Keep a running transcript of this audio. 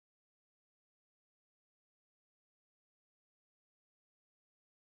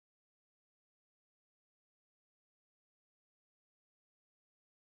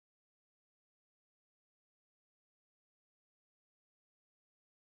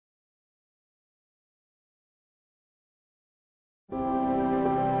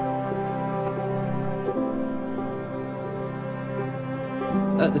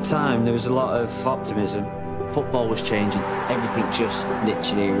At the time, there was a lot of optimism. Football was changing. Everything just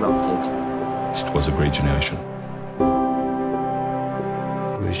literally erupted. It was a great generation.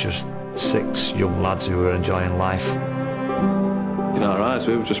 It was just 6 young lads who were enjoying life. In our eyes,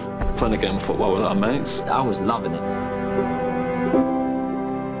 we were just playing a game of football with our mates. I was loving it.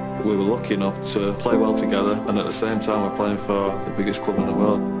 We were lucky enough to play well together, and at the same time we're playing for the biggest club in the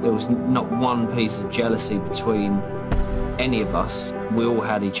world. There was not one piece of jealousy between any of us. We all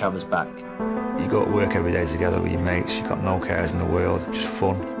had each other's back. You go to work every day together with your mates, you've got no cares in the world, just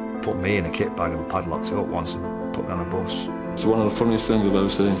fun. Put me in a kit bag and padlocked it up once and put me on a bus. It's one of the funniest things I've ever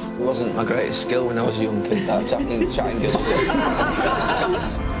seen. It wasn't my greatest skill when I was a young kid, that chatting good.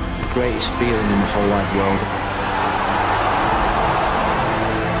 The greatest feeling in the whole wide world.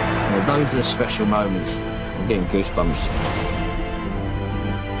 You know, those are the special moments. I'm getting goosebumps.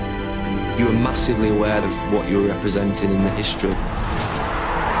 You were massively aware of what you were representing in the history.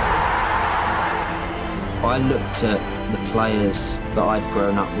 I looked at the players that I'd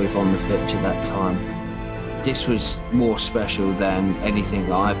grown up with on the pitch at that time. This was more special than anything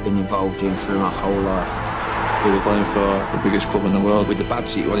that I've been involved in through my whole life. We were playing for the biggest club in the world. With the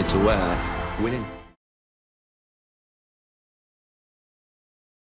badge that you wanted to wear, winning.